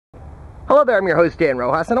Hello there, I'm your host Dan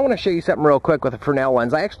Rojas, and I want to show you something real quick with a Fresnel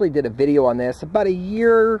lens. I actually did a video on this about a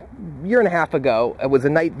year and a half ago. It was a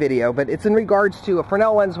night video, but it's in regards to a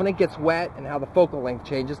Fresnel lens when it gets wet and how the focal length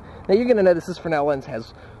changes. Now you're going to notice this Fresnel lens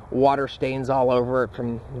has water stains all over it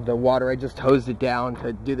from the water. I just hosed it down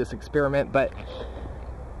to do this experiment, but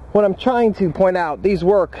what I'm trying to point out, these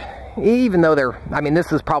work, even though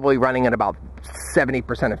this is probably running at about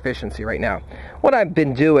 70% efficiency right now. What I've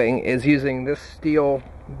been doing is using this steel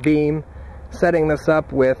beam, setting this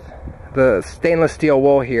up with the stainless steel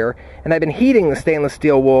wool here, and I've been heating the stainless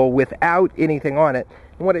steel wool without anything on it,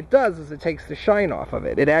 and what it does is it takes the shine off of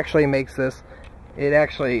it. It actually makes this,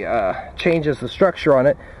 changes the structure on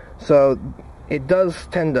it, so it does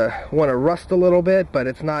tend to want to rust a little bit, but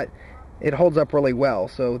it's not, it holds up really well.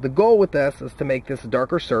 So the goal with this is to make this a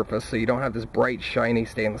darker surface so you don't have this bright shiny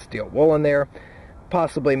stainless steel wool in there,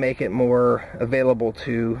 possibly make it more available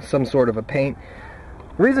to some sort of a paint.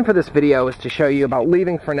 The reason for this video is to show you about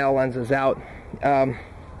leaving Fresnel lenses out.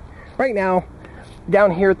 Right now,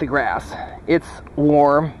 down here at the grass, it's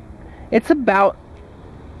warm. It's about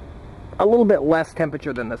a little bit less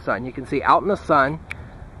temperature than the sun. You can see out in the sun,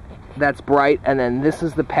 that's bright, and then this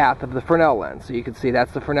is the path of the Fresnel lens. So you can see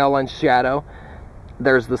that's the Fresnel lens shadow.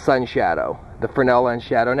 There's the sun shadow, the Fresnel lens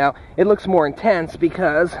shadow. Now, it looks more intense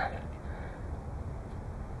because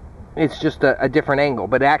it's just a different angle,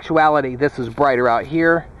 but in actuality this is brighter out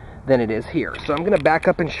here than it is here. So I'm going to back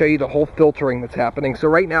up and show you the whole filtering that's happening. So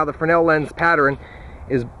right now the Fresnel lens pattern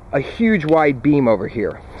is a huge wide beam over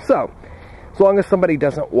here. So as long as somebody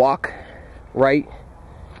doesn't walk right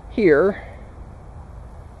here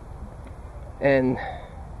and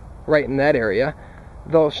right in that area,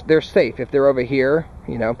 they're safe. If they're over here,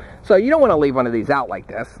 you know, so you don't want to leave one of these out like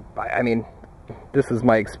this. I mean, this is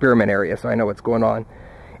my experiment area, so I know what's going on.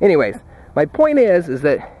 Anyways, my point is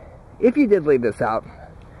that if you did leave this out,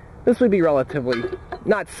 this would be relatively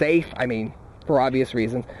not safe, I mean, for obvious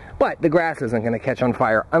reasons, but the grass isn't going to catch on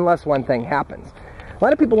fire unless one thing happens. A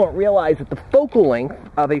lot of people don't realize that the focal length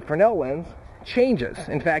of a Fresnel lens changes.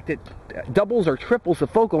 In fact, it doubles or triples the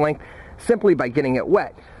focal length simply by getting it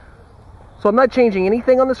wet. So I'm not changing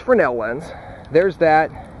anything on this Fresnel lens. There's that,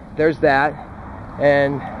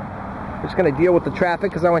 and I'm just going to deal with the traffic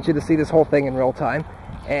because I want you to see this whole thing in real time.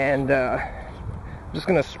 And I'm just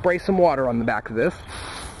going to spray some water on the back of this.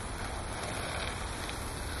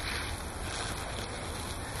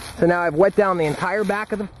 So now I've wet down the entire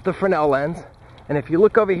back of the Fresnel lens, and if you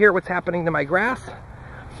look over here what's happening to my grass,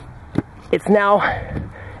 it's now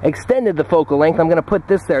extended the focal length. I'm going to put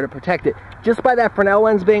this there to protect it. Just by that Fresnel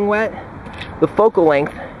lens being wet, the focal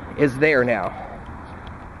length is there now.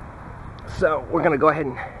 So we're going to go ahead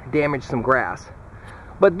and damage some grass.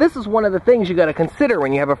 But this is one of the things you got to consider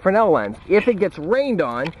when you have a Fresnel lens. If it gets rained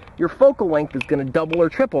on, your focal length is going to double or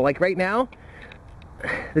triple. Like right now,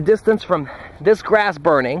 the distance from this grass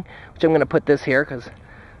burning, which I'm going to put this here because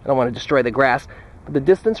I don't want to destroy the grass, but the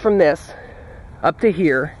distance from this up to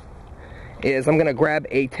here is, I'm going to grab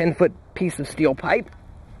a 10-foot piece of steel pipe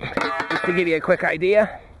just to give you a quick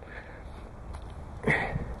idea.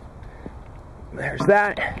 There's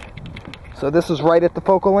that. So this is right at the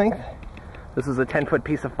focal length. This is a 10-foot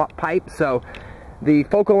piece of pipe, so the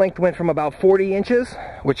focal length went from about 40 inches,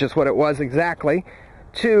 which is what it was exactly,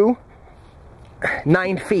 to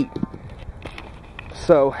 9 feet.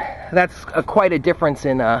 So that's quite a difference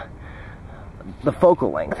in the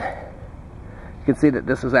focal length. You can see that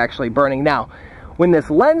this is actually burning. Now, when this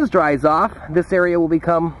lens dries off, this area will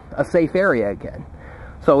become a safe area again.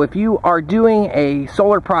 So if you are doing a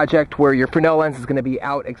solar project where your Fresnel lens is going to be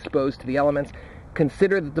out exposed to the elements,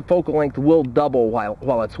 consider that the focal length will double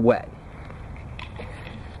while it's wet.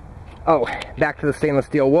 Oh, back to the stainless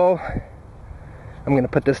steel wool. I'm going to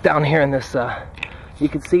put this down here in this, you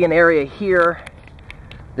can see an area here.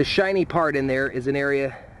 The shiny part in there is an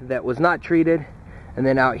area that was not treated, and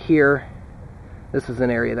then out here, this is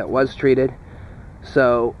an area that was treated.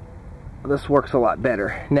 So this works a lot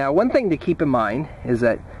better. Now, one thing to keep in mind is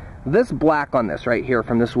that this black on this right here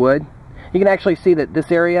from this wood, you can actually see that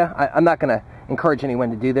this area, I'm not going to encourage anyone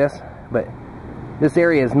to do this, but this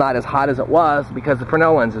area is not as hot as it was because the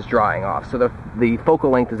Fresnel lens is drying off, so the focal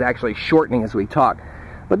length is actually shortening as we talk.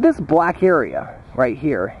 But this black area right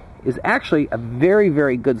here is actually a very,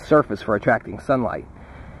 very good surface for attracting sunlight.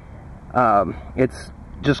 It's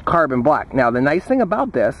just carbon black. Now the nice thing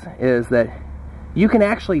about this is that you can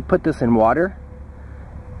actually put this in water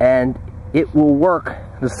and it will work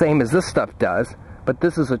the same as this stuff does, but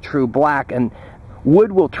this is a true black, and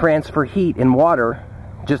wood will transfer heat in water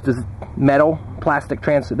just as metal, plastic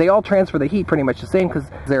they all transfer the heat pretty much the same because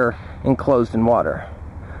they're enclosed in water.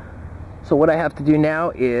 So what I have to do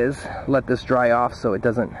now is let this dry off so it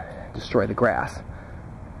doesn't destroy the grass.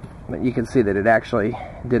 But you can see that it actually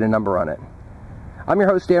did a number on it. I'm your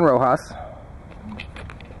host, Dan Rojas.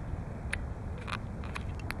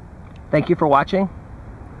 Thank you for watching,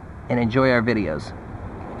 and enjoy our videos.